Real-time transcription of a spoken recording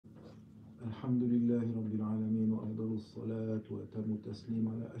الحمد لله رب العالمين وأفضل الصلاة وأتم التسليم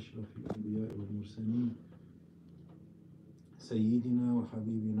على أشرف الأنبياء والمرسلين سيدنا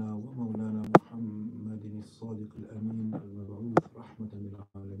وحبيبنا ومولانا محمد الصادق الأمين المبعوث رحمة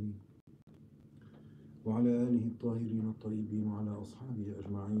للعالمين وعلى آله الطاهرين الطيبين وعلى أصحابه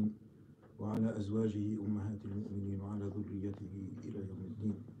أجمعين وعلى أزواجه أمهات المؤمنين وعلى ذريته إلى يوم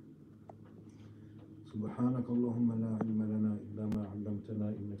الدين. سبحانك اللهم لا علم لنا إلا ما علمتنا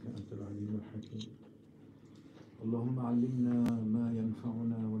إنك أنت العليم الحكيم. اللهم علمنا ما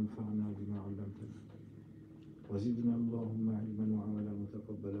ينفعنا وانفعنا بما علمتنا وزدنا اللهم علما وعملا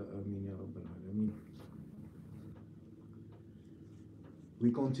متقبلا آمين يا رب العالمين.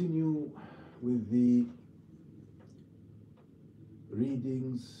 We continue with the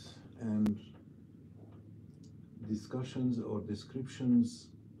readings and discussions or descriptions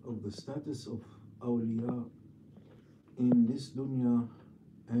of the status of Awliya in this dunya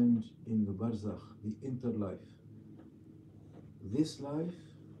and in the barzakh, the interlife. This life,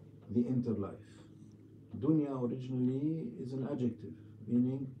 the interlife. Dunya originally is an adjective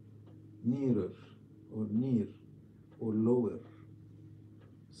meaning nearer or near or lower.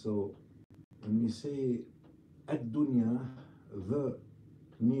 So when we say ad-dunya, the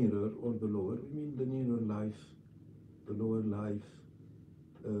nearer or the lower, we mean the nearer life, the lower life,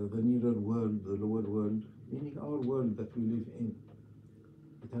 the nearer world, the lower world, meaning our world that we live in.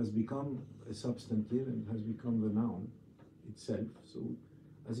 It has become a substantive and has become the noun itself, so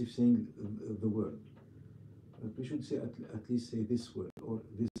as if saying the world. But we should say at least say this world or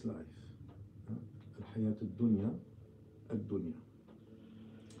this life. Al-hayat ad-dunya, ad-dunya.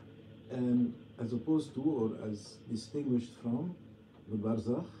 And as opposed to or as distinguished from the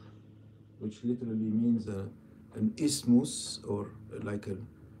barzakh, which literally means an isthmus or like an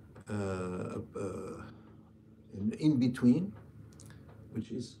in-between,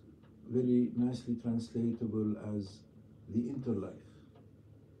 which is very nicely translatable as the interlife.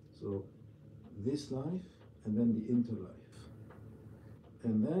 So this life and then the interlife.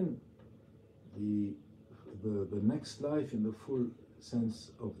 And then the next life in the full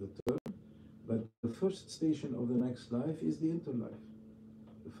sense of the term, but the first station of the next life is the interlife.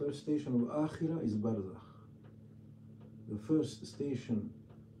 The first station of Akhirah is Barzakh. The first station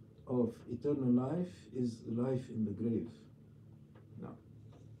of eternal life is life in the grave. Now,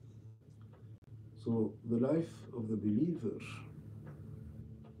 so the life of the believer,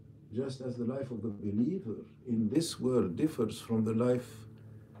 just as the life of the believer in this world differs from the life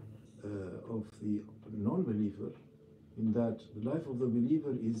of the non-believer, in that the life of the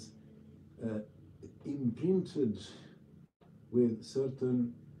believer is imprinted with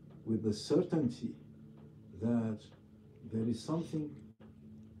the certainty that there is something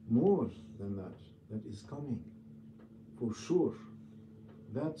more than that is coming, for sure.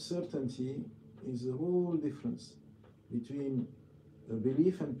 That certainty is the whole difference between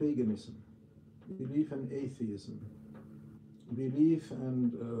belief and paganism, belief and atheism, belief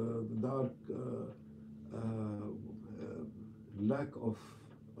and the dark lack of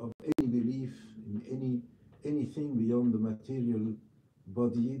any belief in anything beyond the material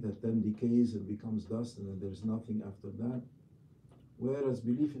body that then decays and becomes dust and then there's nothing after that. Whereas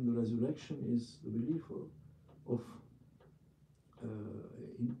belief in the resurrection is the belief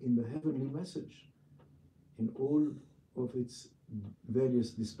in the heavenly message, in all of its various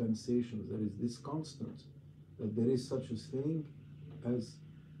dispensations. There is this constant that there is such a thing as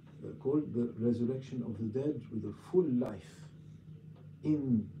called the resurrection of the dead with a full life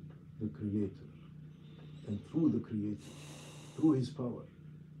in the Creator and through the Creator, through His power.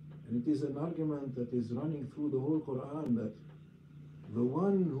 And it is an argument that is running through the whole Quran that the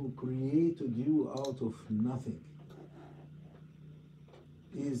one who created you out of nothing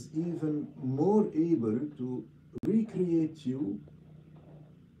is even more able to recreate you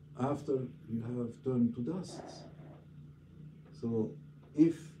after you have turned to dust. So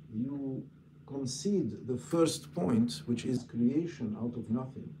if you concede the first point, which is creation out of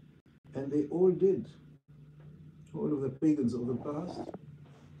nothing, and they all did, all of the pagans of the past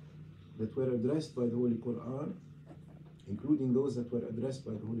that were addressed by the Holy Quran, including those that were addressed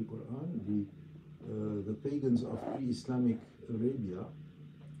by the Holy Quran, the pagans of pre-Islamic Arabia,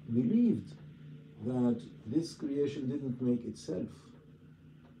 believed that this creation didn't make itself.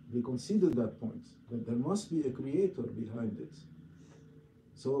 They conceded that point, that there must be a creator behind it.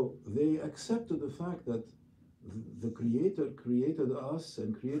 So they accepted the fact that the creator created us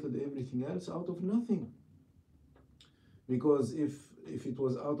and created everything else out of nothing. Because if it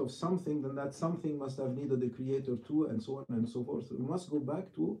was out of something, then that something must have needed a creator too, and so on and so forth. We must go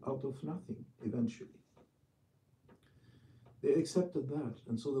back to out of nothing eventually. They accepted that.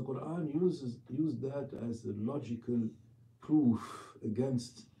 And so the Quran used that as a logical proof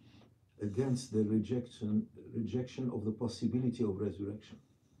against the rejection of the possibility of resurrection.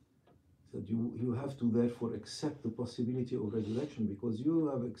 That you have to therefore accept the possibility of resurrection because you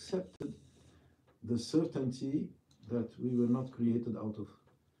have accepted the certainty that we were not created out of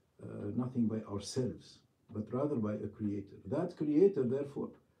nothing by ourselves, but rather by a creator. That creator therefore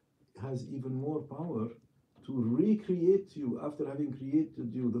has even more power to recreate you after having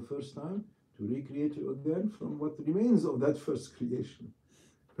created you the first time, to recreate you again from what remains of that first creation.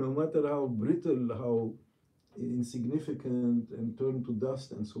 No matter how brittle, how insignificant and turned to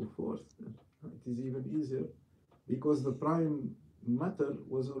dust and so forth, it is even easier because the prime matter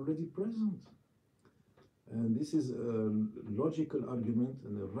was already present. And this is a logical argument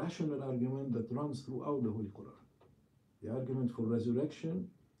and a rational argument that runs throughout the Holy Quran. The argument for resurrection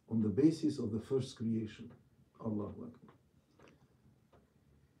on the basis of the first creation. Allahu Akbar.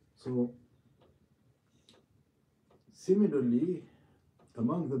 So, similarly,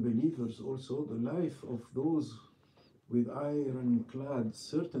 among the believers also, the life of those with ironclad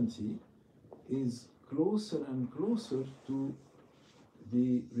certainty is closer and closer to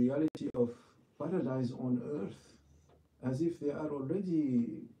the reality of paradise on earth, as if they are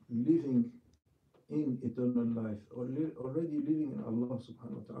already living in eternal life, or already living in Allah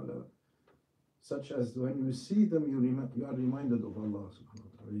subhanahu wa ta'ala, such as when you see them, you are reminded of Allah subhanahu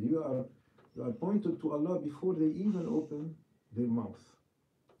wa ta'ala. You are pointed to Allah before they even open their mouth.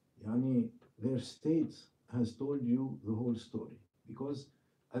 Yani, their state has told you the whole story. Because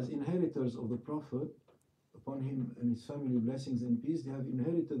as inheritors of the Prophet, upon him and his family blessings and peace, they have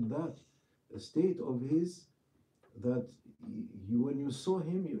inherited that a state of his that when you saw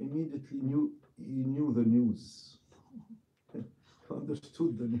him, you immediately knew the news. You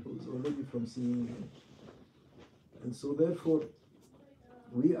understood the news already from seeing him. And so therefore,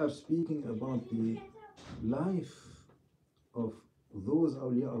 we are speaking about the life of those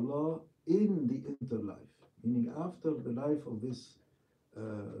awliya Allah in the interlife, meaning after the life of this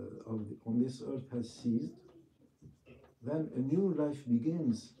on this earth has ceased, then a new life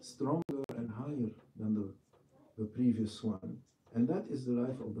begins, stronger and higher than the previous one, and that is the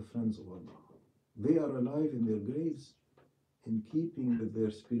life of the friends of Allah. They are alive in their graves, in keeping with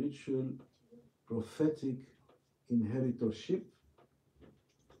their spiritual, prophetic inheritorship,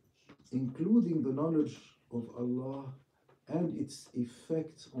 including the knowledge of Allah and its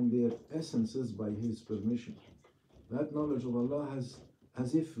effects on their essences by His permission. That knowledge of Allah has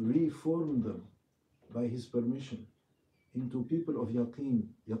as if reformed them by His permission into people of yaqeen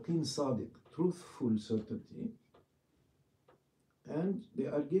sadiq, truthful certainty, and they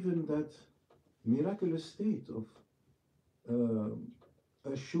are given that miraculous state of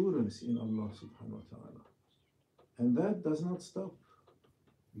assurance in Allah subhanahu wa ta'ala. And that does not stop,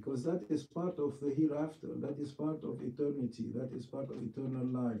 because that is part of the hereafter, that is part of eternity, that is part of eternal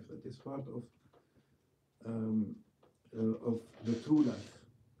life, that is part of the true life,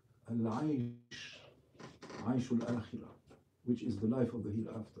 al-aish, aish al-akhirah, which is the life of the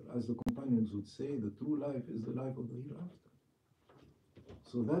hereafter. As the companions would say, the true life is the life of the hereafter.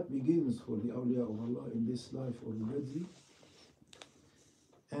 So that begins for the awliya of Allah in this life already,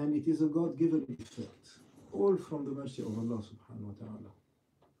 and it is a God-given effect, all from the mercy of Allah subhanahu wa ta'ala.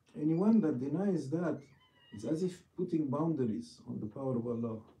 Anyone that denies that is as if putting boundaries on the power of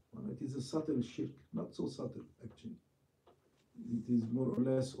Allah. And it is a subtle shirk, not so subtle actually. It is more or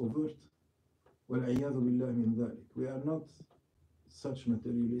less overt. وَالْعِيَاذُ بِاللَّهِ مِنْ ذَلِكَ. We are not such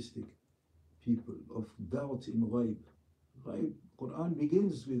materialistic people of doubt in ghaib. Ghaib, Quran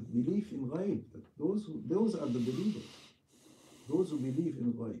begins with belief in ghaib. Those are the believers. Those who believe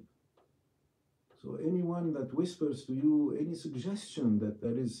in ghaib. So anyone that whispers to you any suggestion that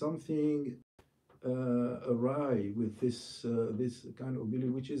there is something awry with this kind of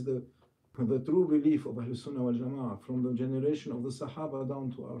belief, which is the true belief of Ahlus Sunnah wal Jama'ah from the generation of the Sahaba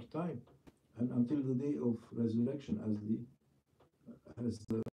down to our time and until the day of resurrection, as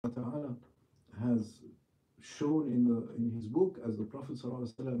Allah Ta'ala has shown in his book, as the Prophet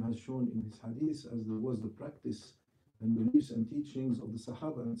ﷺ has shown in his hadith, as there was the practice and beliefs and teachings of the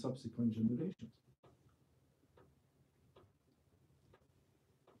Sahaba and subsequent generations.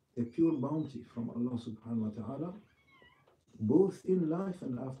 A pure bounty from Allah subhanahu wa ta'ala, both in life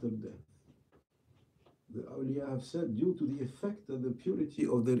and after death. The awliya have said, due to the effect of the purity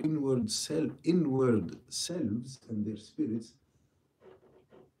of their inward selves and their spirits,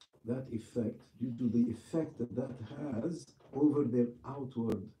 that effect, due to the effect that has over their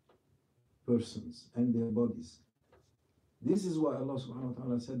outward persons and their bodies. This is why Allah subhanahu wa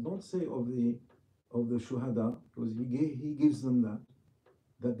ta'ala said, don't say of the of the shuhada, because he gives them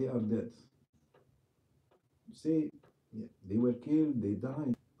that they are dead. Say, yeah, they were killed, they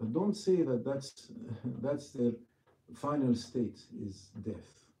died, but don't say that that's their final state is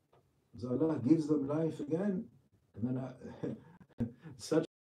death. So Allah gives them life again, and then such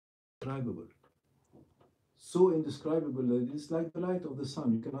indescribable, so indescribable that it's like the light of the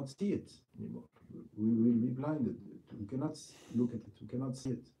sun. You cannot see it anymore. We will be blinded. We cannot look at it. We cannot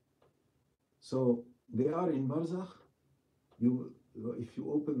see it. So they are in barzakh. You, if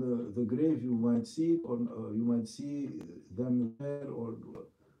you open the grave, you might see it, or you might see them there, or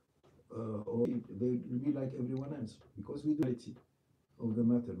they will be like everyone else, because we do it of the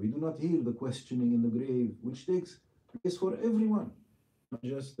matter. We do not hear the questioning in the grave, which takes place for everyone, not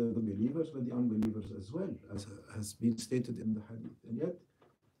just the believers, but the unbelievers as well, as has been stated in the hadith. And yet,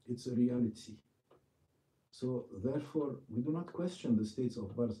 it's a reality. So, therefore, we do not question the states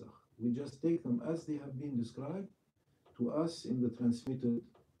of barzakh. We just take them as they have been described to us in the transmitted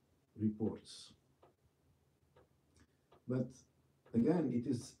reports. But again, it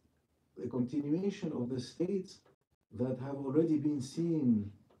is a continuation of the states that have already been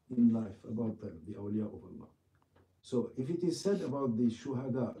seen in life about them, the awliya of Allah. So if it is said about the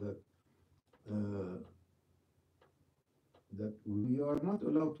shuhada that we are not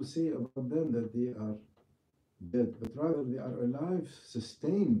allowed to say about them that they are dead, but rather they are alive,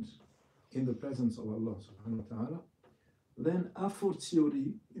 sustained in the presence of Allah subhanahu wa ta'ala, then a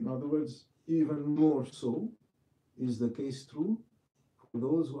fortiori, in other words, even more so, is the case true for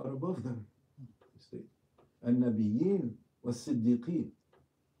those who are above them. النبيين والصديقين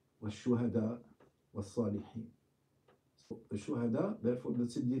والشهداء والصالحين. So the shuhada, therefore the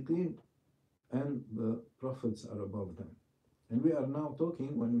siddiqeen and the prophets are above them. And we are now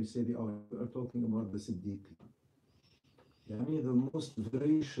talking, when we say we are talking about the siddiqeen. Yani the most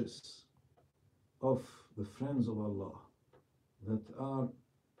gracious of the friends of Allah that are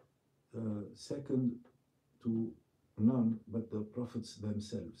second to none but the prophets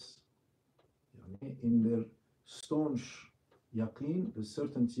themselves. In their staunch yaqeen, the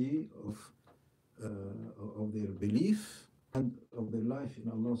certainty of their belief and of their life in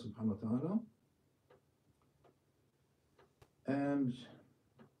Allah subhanahu wa ta'ala, and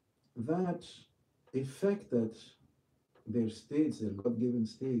that effect that their states, their God-given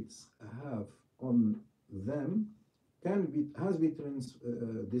states, have on them has been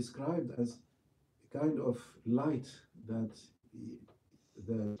described as a kind of light that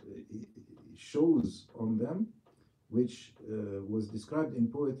shows on them, which was described in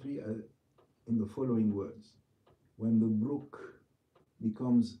poetry in the following words: when the brook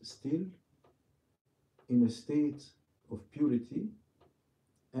becomes still in a state of purity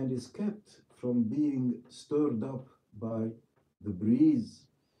and is kept from being stirred up by the breeze,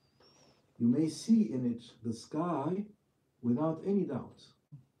 you may see in it the sky without any doubt.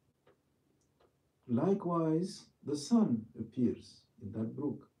 Likewise, the sun appears in that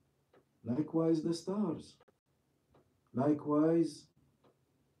brook. Likewise, the stars. Likewise,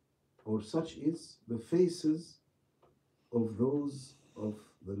 or such is the faces of those of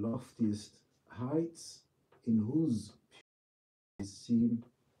the loftiest heights, in whose is seen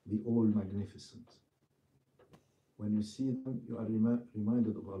the all-magnificent. When you see them, you are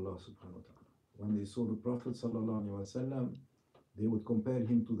reminded of Allah subhanahu wa ta'ala. When they saw the Prophet sallallahu alaihi wasallam, they would compare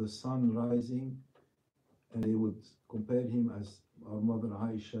him to the sun rising, and they would compare him, as our mother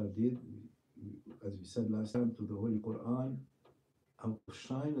Aisha did, as we said last time, to the Holy Quran, out of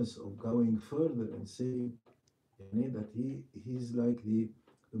shyness of going further and saying that he's like the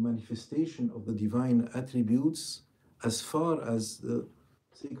manifestation of the divine attributes as far as the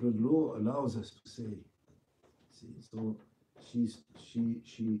sacred law allows us to say. See, so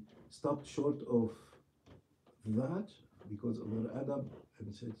she stopped short of that because of her adab,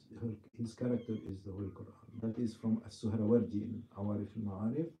 and said his character is the Holy Quran. That is from As-Suhrawardi in Awarif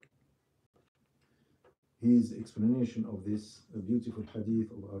al-Ma'arif, his explanation of this beautiful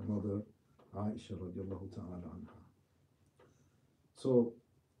hadith of our mother Aisha radiallahu ta'ala anha. So,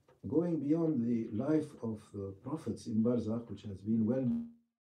 going beyond the life of the prophets in Barzakh, which has been well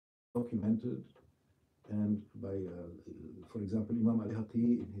documented, and by, for example, Imam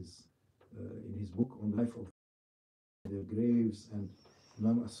al-Haqi in his book on the life of their graves, and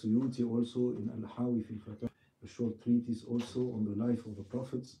Imam as-Suyuti also in Al-Hawi fi al-Fatah, a short treatise also on the life of the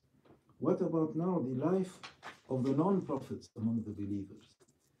prophets. What about now the life of the non-prophets among the believers?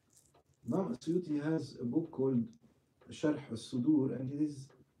 Imam as-Suyuti has a book called Sharh al-Sudur, and it is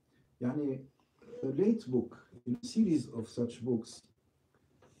a late book in a series of such books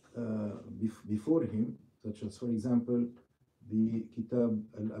before him, such as, for example, the Kitab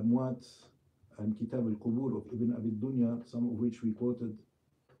al-Amwat and Kitab al-Qubur of Ibn Abi Dunya, some of which we quoted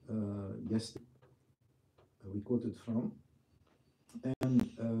yesterday. We quoted from, and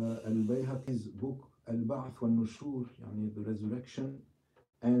Al-Bayhaqi's book Al-Ba'th wal-Nushur, yani the resurrection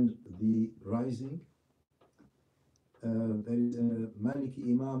and the rising. There is a Maliki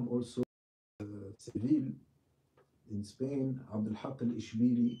Imam also, Seville in Spain, Abdul Haq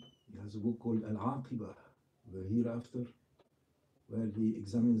al-Ishbili. He has a book called Al-Aqibah, the hereafter, where he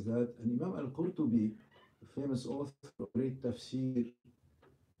examines that. And Imam al-Qurtubi, a famous author of great tafsir,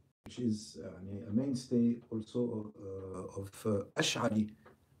 which is a mainstay also of Ash'ari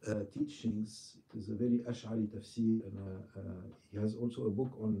teachings. It is a very Ash'ari tafsir, and he has also a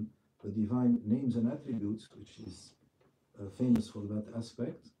book on the divine names and attributes, which is famous for that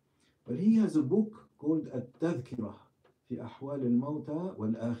aspect. But he has a book called At-Tadhkirah fi Ahwal al-Mawta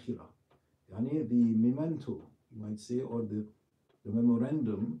wal-Akhirah, yani the memento, you might say, or the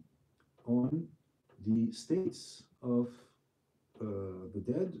memorandum on the states of the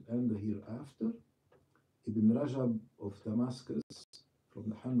dead and the hereafter. Ibn Rajab of Damascus, from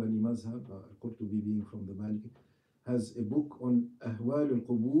the Hanbali Mazhab, Qurtubi being from the Maliki, has a book on Ahwal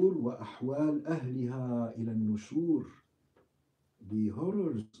al-Qubur wa Ahwal Ahliha ila al-Nushur, the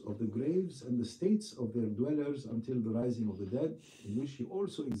horrors of the graves and the states of their dwellers until the rising of the dead, in which he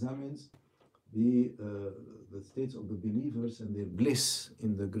also examines the states of the believers and their bliss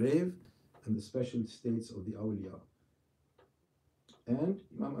in the grave and the special states of the Awliya. And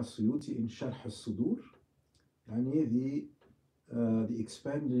Imam As-Suyuti in Sharh As-Sudur, yani the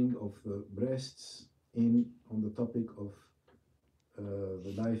expanding of the breasts on the topic of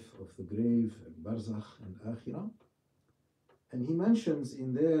the life of the grave and Barzakh and Akhirah. And he mentions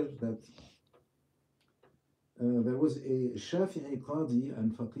in there that there was a Shafi'i Qadi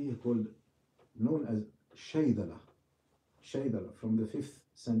and Faqih known as Shaydala from the 5th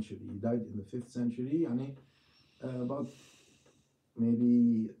century. He died in the 5th century, about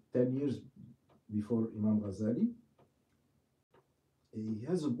maybe 10 years before Imam Ghazali. He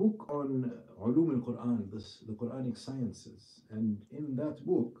has a book on Ulum al-Quran, the Quranic sciences. And in that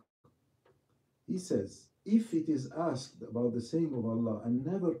book, he says, if it is asked about the saying of Allah, and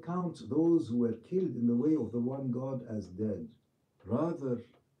never count those who were killed in the way of the one God as dead, rather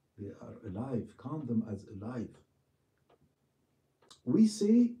they are alive, count them as alive. We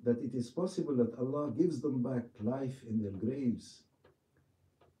say that it is possible that Allah gives them back life in their graves,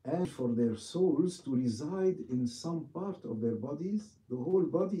 and for their souls to reside in some part of their bodies, the whole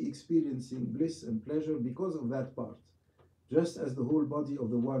body experiencing bliss and pleasure because of that part, just as the whole body of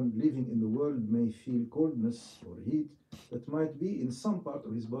the one living in the world may feel coldness or heat that might be in some part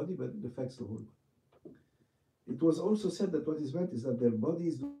of his body, but it affects the whole body. It was also said that what is meant is that their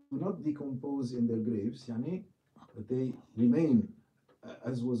bodies do not decompose in their graves, that they remain,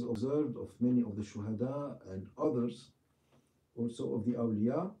 as was observed of many of the shuhada and others also of the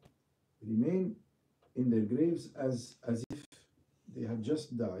awliya, remain in their graves as if they had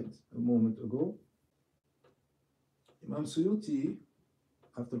just died a moment ago. Imam Suyuti,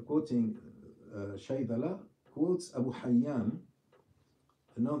 after quoting Shaydala, quotes Abu Hayyan,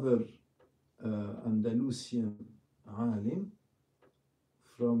 another Andalusian alim,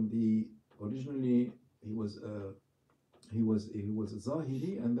 from the originally he was a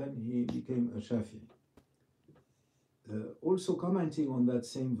Zahiri, and then he became a Shafi'i. Also commenting on that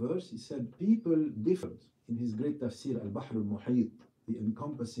same verse, he said, people differed in his great tafsir, Al-Bahr al-Muhit, the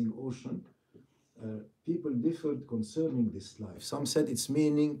encompassing ocean. People differed concerning this life. Some said its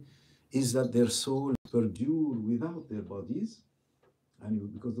meaning is that their souls perdure without their bodies,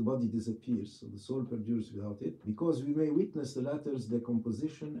 and because the body disappears, so the soul perdures without it, because we may witness the latter's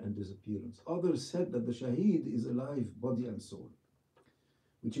decomposition and disappearance. Others said that the shaheed is alive, body and soul,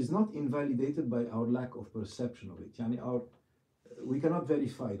 which is not invalidated by our lack of perception of it. We cannot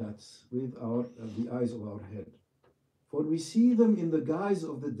verify that with the eyes of our head. For we see them in the guise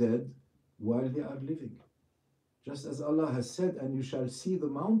of the dead while they are living. Just as Allah has said, and you shall see the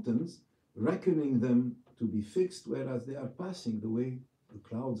mountains, reckoning them to be fixed, whereas they are passing the way the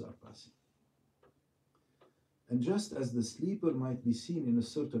clouds are passing. And just as the sleeper might be seen in a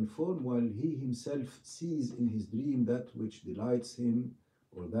certain form, while he himself sees in his dream that which delights him,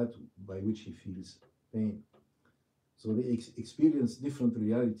 or that by which he feels pain. So they experience different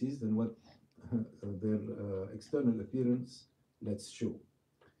realities than what their external appearance lets show.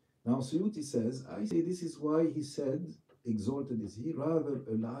 Now Suyuti says, I say this is why he said, exalted is he, rather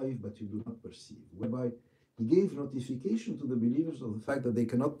alive but you do not perceive, whereby he gave notification to the believers of the fact that they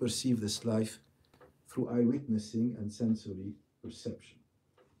cannot perceive this life through eye-witnessing and sensory perception.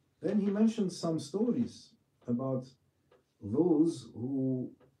 Then he mentions some stories about those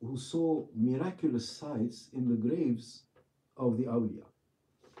who who saw miraculous sights in the graves of the Awliya.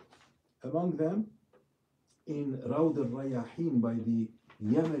 Among them, in Rawd al-Rayahin by the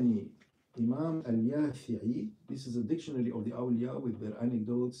Yemeni Imam Al-Yafi'i, this is a dictionary of the Awliya with their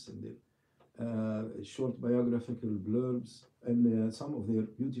anecdotes and their short biographical blurbs and some of their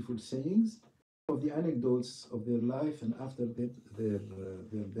beautiful sayings of the anecdotes of their life and after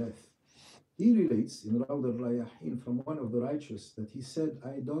their death. He relates in Rawd al-Rayahin from one of the righteous that he said,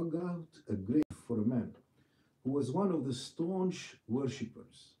 I dug out a grave for a man who was one of the staunch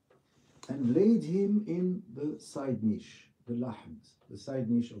worshippers and laid him in the side niche, the lahd, the side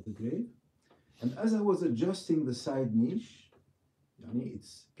niche of the grave. And as I was adjusting the side niche, yani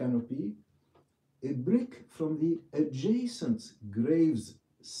its canopy, a brick from the adjacent grave's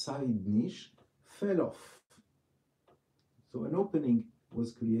side niche fell off. So an opening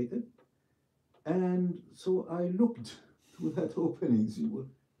was created, and so I looked through that opening, see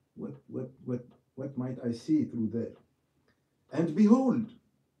what might I see through there. And behold,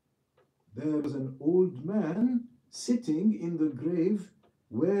 there was an old man sitting in the grave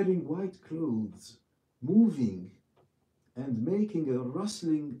wearing white clothes, moving and making a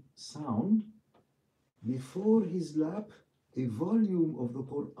rustling sound. Before his lap, a volume of the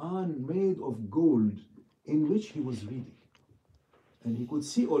Quran made of gold in which he was reading. And he could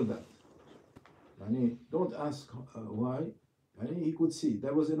see all that. Don't ask why. He could see.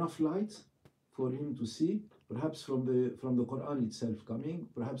 There was enough light for him to see, perhaps from the Quran itself coming,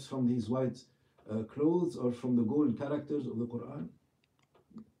 perhaps from his white clothes or from the gold characters of the Quran.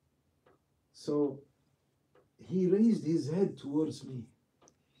 So he raised his head towards me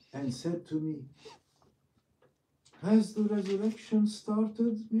and said to me, has the resurrection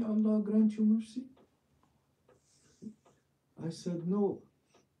started? May Allah grant you mercy. I said, no.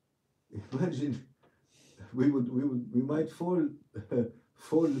 Imagine we might fall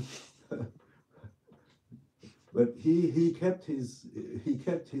but he kept his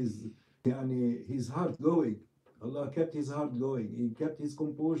heart going. Allah kept his heart going. He kept his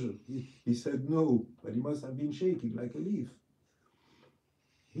composure. He said no, but he must have been shaking like a leaf.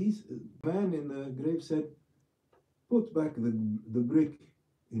 The man in the grave said, put back the brick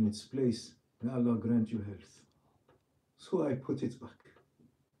in its place. May Allah grant you health. So I put it back.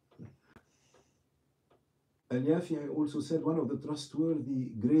 Al-Yafi'i also said one of the trustworthy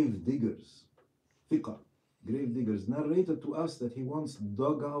grave diggers, fiqh, grave diggers, narrated to us that he once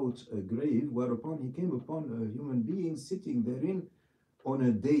dug out a grave whereupon he came upon a human being sitting therein on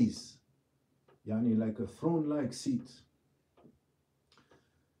a dais, like a throne-like seat,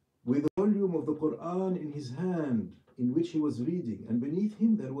 with a volume of the Quran in his hand in which he was reading, and beneath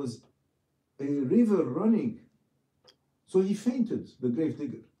him there was a river running. So he fainted, the grave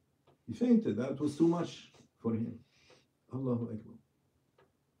digger. He fainted, that was too much for him. Allahu Akbar.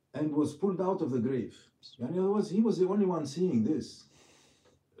 And was pulled out of the grave. He was the only one seeing this.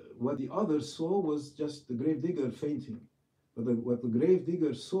 What the others saw was just the grave digger fainting. But what the grave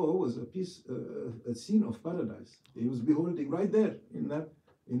digger saw was a scene of paradise. He was beholding right there in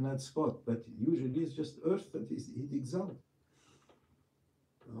that spot that usually is just earth that he digs out.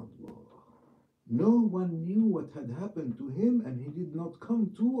 Allah. No one knew what had happened to him, and he did not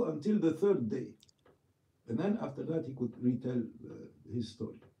come to until the third day. And then after that he could retell his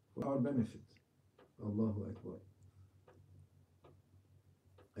story for our benefit. Allahu Akbar.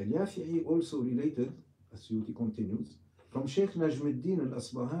 Al-Yafi'i also related, as Suyuti continues, from Shaykh Najmuddin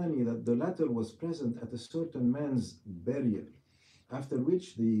al-Asbahani that the latter was present at a certain man's burial, after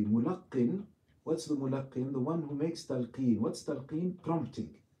which the mulaqqin, what's the mulaqqin? The one who makes talqeen. What's talqeen?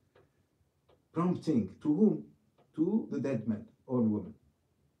 Prompting. Prompting to whom? To the dead man or woman.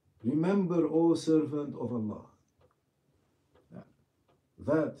 Remember, O servant of Allah,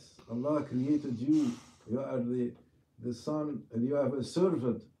 that Allah created you. You are the son, and you have a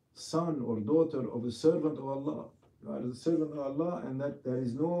servant, son or daughter of a servant of Allah. You are the servant of Allah, and that there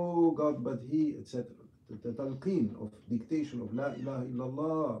is no God but He, etc. The talqeen of dictation of La ilaha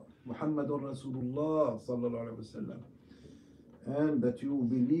illallah, Muhammadur Rasulullah sallallahu alaihi wasallam, and that you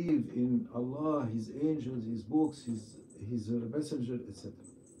believe in Allah, His angels, His books, His messenger, etc.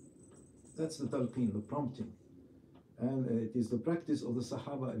 That's the talqeen, the prompting. And it is the practice of the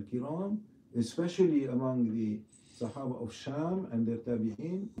Sahaba al-Kiram, especially among the Sahaba of Sham and their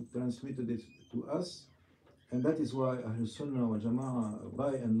Tabi'een, who transmitted it to us. And that is why Ahlul Sunnah wal Jama'ah,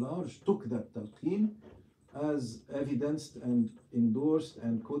 by and large, took that talqeen as evidenced and endorsed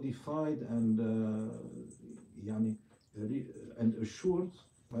and codified and assured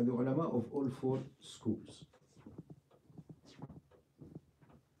by the ulama of all four schools.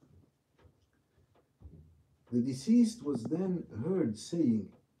 The deceased was then heard saying,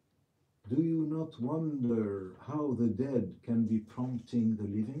 Do you not wonder how the dead can be prompting the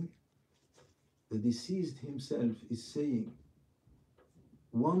living? The deceased himself is saying,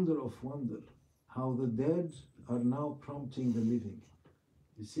 wonder of wonder, how the dead are now prompting the living.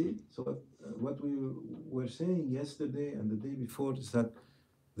 You see? So what we were saying yesterday and the day before is that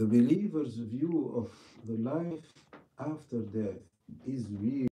the believer's view of the life after death is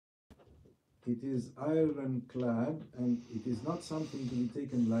real. It is ironclad, and it is not something to be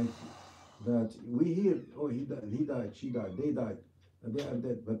taken lightly. That we hear, oh, he died, she died, they died, they are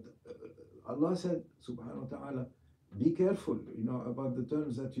dead. But Allah said, subhanahu wa ta'ala, be careful, about the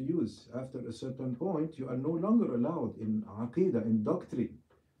terms that you use. After a certain point, you are no longer allowed in aqidah, in doctrine,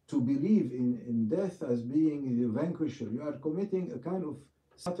 to believe in death as being the vanquisher. You are committing a kind of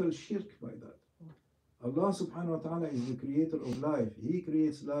subtle shirk by that. Allah subhanahu wa ta'ala is the creator of life. He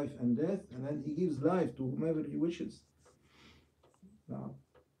creates life and death, and then He gives life to whomever He wishes. Now,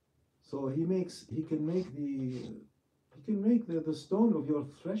 so He can make the stone of your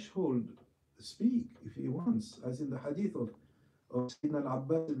threshold speak if He wants, as in the hadith of Sayyidina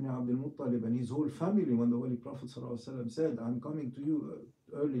Al-Abbas ibn Abdul Muttalib and his whole family, when the Holy Prophet ﷺ said, I'm coming to you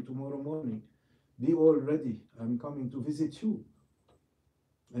early tomorrow morning, be all ready, I'm coming to visit you.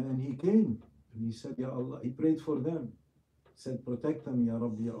 And then he came and he said, Ya Allah, he prayed for them, said, protect them, Ya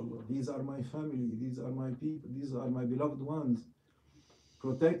Rabbi, Ya Allah, these are my family, these are my people, these are my beloved ones,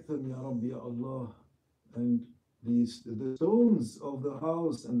 protect them, Ya Rabbi, Ya Allah. And the stones of the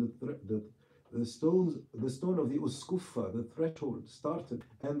house and the stone of the uskuffa, the threshold, started,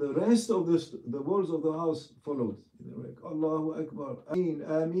 and the rest of the walls of the house followed. Like Allahu Akbar, Ameen,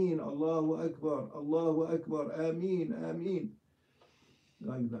 Ameen, Allahu Akbar, Allahu Akbar, Ameen, Ameen,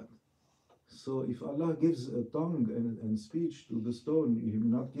 like that. So if Allah gives a tongue and speech to the stone, He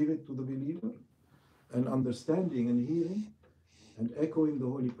will not give it to the believer, and understanding and hearing and echoing the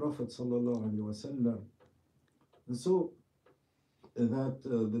Holy Prophet sallallahu alaihi wasallam. And so that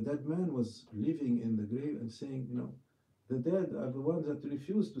the dead man was living in the grave and saying, the dead are the ones that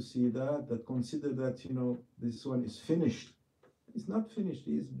refuse to see that consider that, this one is finished. It's not finished.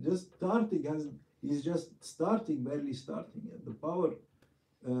 He's just starting. He's just starting, barely starting. The power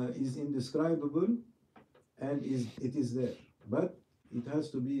is indescribable, and it is there. But it has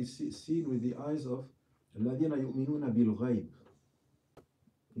to be seen with the eyes of الَّذِينَ يُؤْمِنُونَ بِالْغَيْبِ.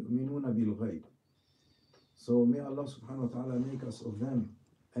 يُؤْمِنُونَ بِالْغَيْبِ. So may Allah subhanahu wa ta'ala make us of them,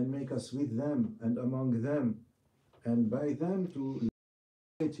 and make us with them and among them, and by them to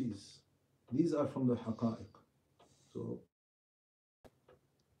realities. These are from the haqa'iq. So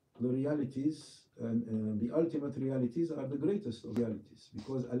the realities and the ultimate realities are the greatest of realities,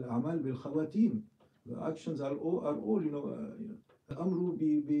 because al-a'mal bil-khawatim, the actions are all al-amru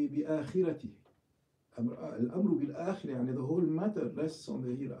bi-akhirati. Al-amru bil-akhirah, the whole matter rests on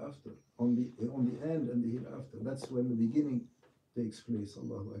the hereafter, on the end and the hereafter. That's when the beginning takes place.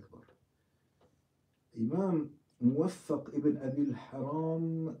 Allahu Akbar. Imam Muwaffaq ibn Abi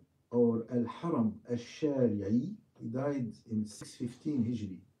al-Haram, or Al-Haram al-Shari'i, he died in 615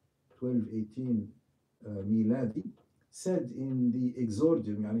 Hijri, 1218 Miladi, said in the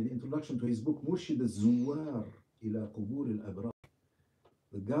exordium, the introduction to his book, Murshid al-Zuwar ila Qubur al-Abrar,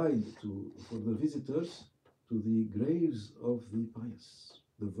 the guide for the visitors to the graves of the pious,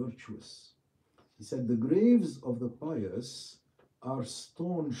 the virtuous. He said, the graves of the pious are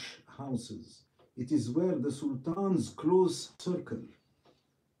staunch houses. It is where the Sultan's close circle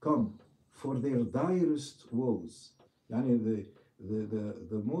come for their direst woes. The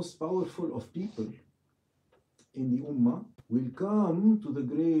most powerful of people in the Ummah will come to the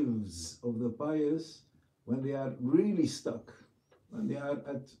graves of the pious when they are really stuck, when they are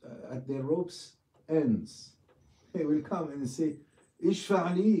at their rope's ends. They will come and say,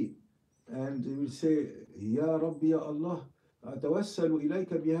 Ishfa' li, and they will say, Ya Rabbi, Ya Allah, أتوسل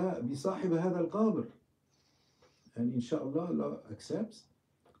إليك بصاحب هذا القبر. And inshallah, Allah accepts.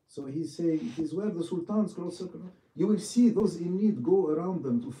 So he's saying, it is where the Sultan's close circle. You will see those in need go around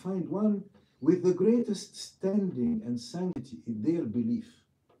them to find one with the greatest standing and sanctity in their belief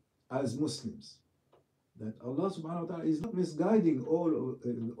as Muslims. That Allah subhanahu wa ta'ala is not misguiding all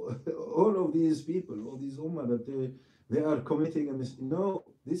of these people, all these ummah, that they are committing a mistake. No,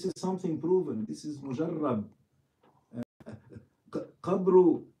 this is something proven. This is mujarrab.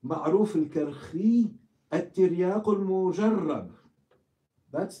 قبر معروف الكرخي الترياق المجرب.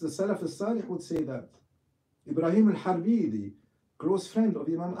 That's the Salaf al-Salih would say that. Ibrahim al-Harbi, the close friend of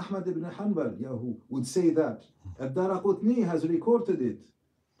Imam Ahmad ibn Hanbal, would say that. Ad-Daraqutni has recorded it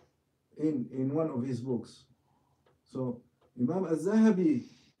in one of his books. So Imam al-Zahabi,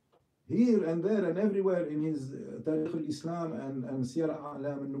 here and there and everywhere in his Tarikh al-Islam and Siyar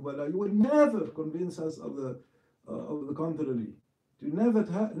A'lam al-Nubala. You will never convince us of the contrary. It will never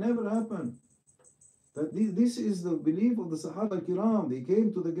happen. That this is the belief of the Sahaba al-Kiram. They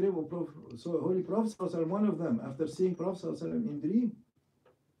came to the grave of Prophet, so Holy Prophet, one of them, after seeing Prophet in dream.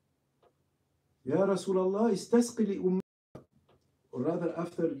 Ya Rasulullah, istasqi li ummah. Or rather,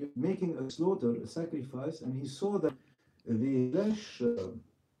 after making a slaughter, a sacrifice, and he saw that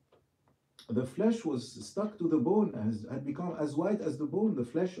the flesh was stuck to the bone, had become as white as the bone, the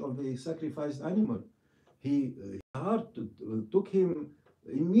flesh of the sacrificed animal. His heart took him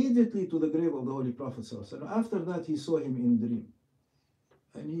immediately to the grave of the Holy Prophet. After that, he saw him in dream.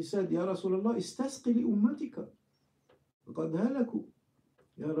 And he said, Ya Rasulullah, istasqi li ummatika. Qad halaku.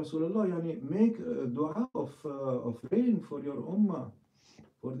 Ya Rasulullah, make a dua of rain for your ummah,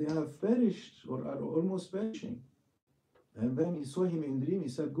 for they have perished or are almost perishing. And then he saw him in dream. He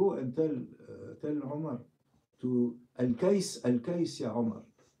said, go and tell Umar to al-Kais ya Umar.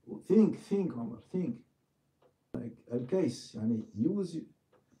 Think, Umar, think. Like al-Kais, use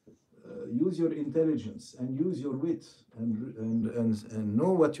your intelligence and use your wit and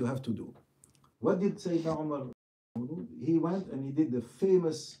know what you have to do. What did Sayyidina Umar? He went and he did the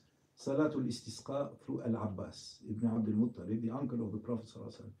famous Salatul Istisqa through Al-Abbas ibn Abdul Muttalib, the uncle of the Prophet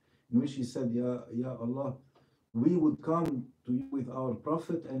ﷺ, in which he said, Ya Allah, we would come to you with our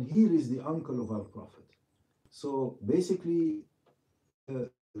Prophet, and here is the uncle of our Prophet. So basically,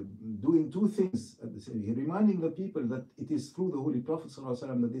 doing two things at the same time, reminding the people that it is through the Holy Prophet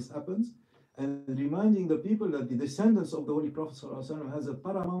ﷺ that this happens, and reminding the people that the descendants of the Holy Prophet ﷺ have a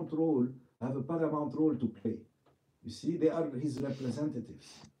paramount role to play. You see, they are his representatives.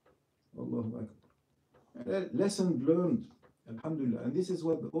 Allahu Akbar. Lesson learned, alhamdulillah. And this is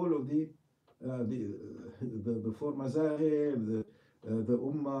what all of the four mazahib, the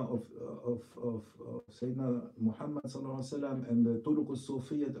ummah of Sayyidina Muhammad sallallahu alaihi wasallam, and the turuq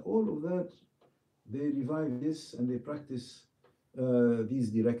al-sufiyyah, all of that, they revive this and they practice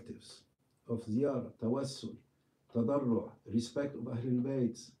these directives of ziyarah, tawassul, tadarru', respect of Ahlul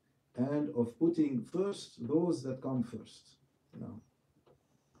Bayt, and of putting first those that come first.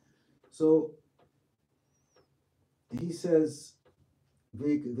 So he says,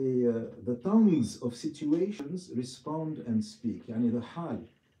 the tongues of situations respond and speak. The hal,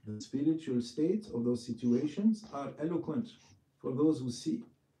 the spiritual states of those situations are eloquent for those who see.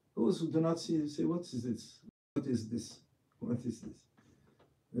 Those who do not see say, what is this? What is this? What is this?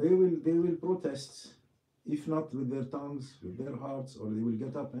 They will protest, if not with their tongues, with their hearts, or they will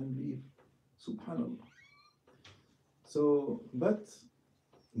get up and leave. Subhanallah. So, but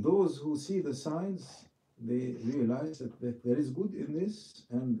those who see the signs, they realize that there is good in this,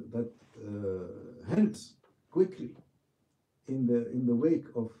 and that helps quickly in the wake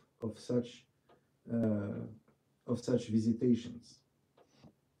of such visitations.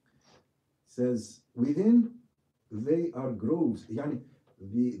 It says, within they are groves.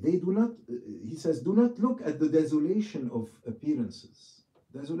 They do not. He says, do not look at the desolation of appearances.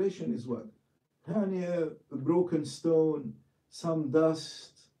 Desolation is what? A broken stone, some dust,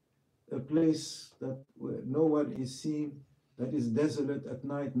 a place that no one is seen, that is desolate at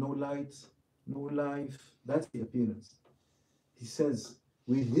night, no light, no life. That's the appearance. He says,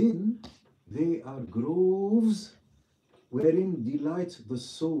 within they are groves wherein delight the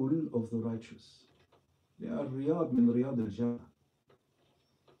soul of the righteous. They are riyad min riyad al-jannah.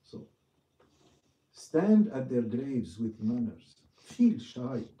 So, stand at their graves with manners, feel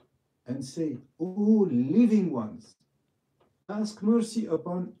shy, and say, O living ones, ask mercy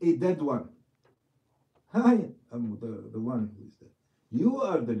upon a dead one. I am the one who is dead. You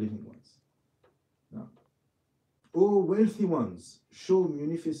are the living ones. Now, O wealthy ones, show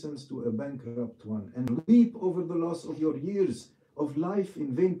munificence to a bankrupt one, and weep over the loss of your years of life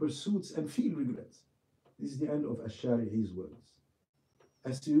in vain pursuits and feel regrets. This is the end of Ash-Shari'i's words.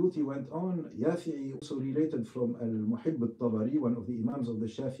 As-Suyuti went on. Yafi'i also related from Al-Muhibb al-Tabari, one of the Imams of the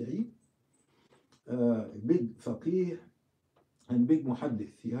Shafi'i, big faqih and big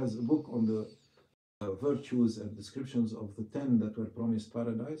muhaddith. He has a book on the virtues and descriptions of the 10 that were promised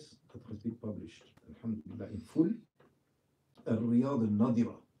paradise that has been published, alhamdulillah, in full. Al-Riyad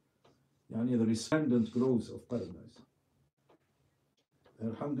al-Nadira, the resplendent groves of paradise.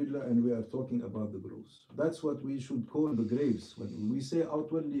 Alhamdulillah, and we are talking about the groves. That's what we should call the graves. When we say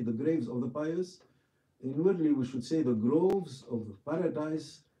outwardly the graves of the pious, inwardly we should say the groves of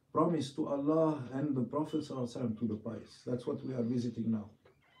paradise promised to Allah and the Prophet ﷺ to the pious. That's what we are visiting now.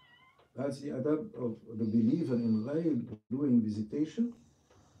 That's the adab of the believer in ghaib doing visitation.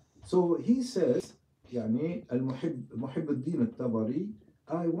 So he says, Muhibb al-Din al-Tabari,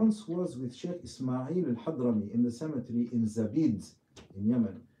 I once was with Shaykh Ismail al-Hadrami in the cemetery in Zabid in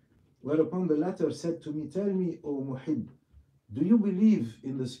Yemen, whereupon the latter said to me, tell me, O Muhib, do you believe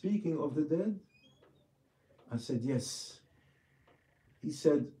in the speaking of the dead? I said, yes. He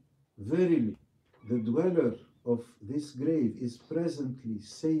said, verily, the dweller of this grave is presently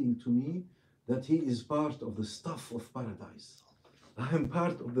saying to me that he is part of the stuff of paradise. I am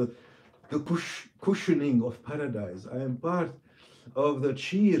part of the cushioning of paradise. I am part of the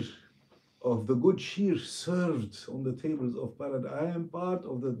cheer, of the good cheer served on the tables of paradise. I am part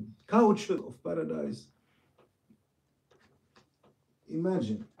of the couches of paradise.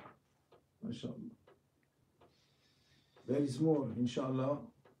 Imagine, mashallah. There is more, inshallah,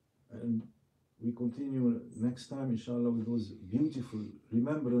 and we continue next time, inshallah, with those beautiful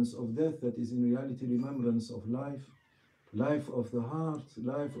remembrance of death that is in reality remembrance of life, life of the heart,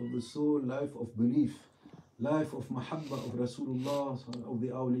 life of the soul, life of belief, life of mahabba of Rasulullah, of the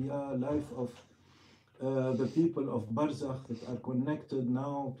Awliya, life of the people of Barzakh that are connected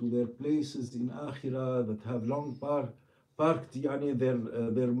now to their places in Akhirah, that have long parked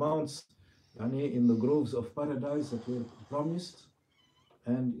their mounts in the groves of paradise that were promised,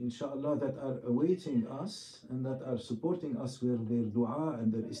 and inshallah that are awaiting us and that are supporting us with their dua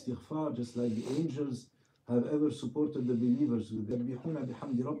and their istighfar, just like the angels have ever supported the believers with يَسَبِّحُونَ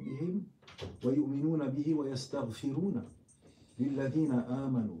بِحَمْدِ رَبِّهِمْ وَيُؤْمِنُونَ بِهِ وَيَسْتَغْفِرُونَ لِلَّذِينَ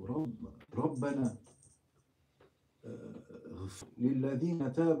آمَنُوا رَبَّنَا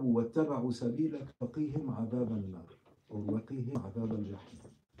لِلَّذِينَ تَابُوا وَاتَّبَعُوا سَبِيلَكَ وَقِيهِمْ عَذَابَ النَّارِ or وَقِيهِمْ عَذَابَ الْجَحِيمِ.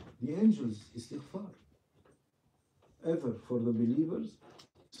 The angels istighfar ever for the believers.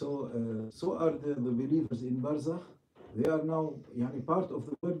 So are the believers in Barzakh. They are now part of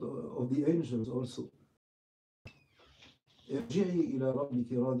the word of the angels also. ارجعي إلى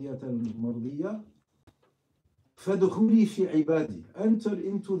ربك راضية مرضية فادخلي في عبادي. Enter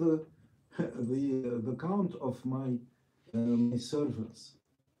into the count of my servants.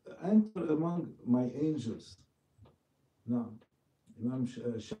 Enter among my angels. Now, Imam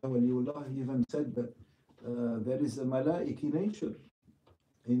Shawaliullah even said that there is a malaiki nature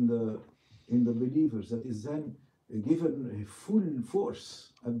in the believers that is then given full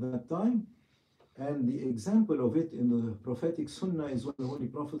force at that time. And the example of it in the prophetic sunnah is when the Holy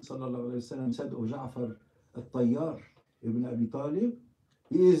Prophet ﷺ said of Ja'far al-Tayyar ibn Abi Talib,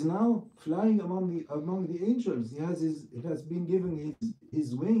 he is now flying among the angels. He has been given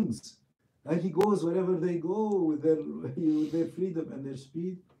his wings, and he goes wherever they go with their freedom and their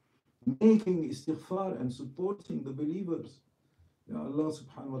speed, making istighfar and supporting the believers. Ya Allah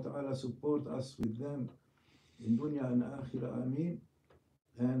subhanahu wa ta'ala support us with them in dunya and akhirah, ameen,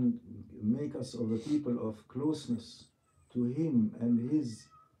 and make us of the people of closeness to him and his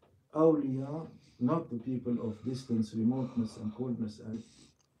awliya, not the people of distance, remoteness and coldness. And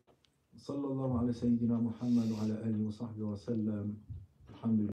sallallahu ala sayyidina Muhammad wa ala alihi wa sahbihi wa sallam. Alhamdulillah.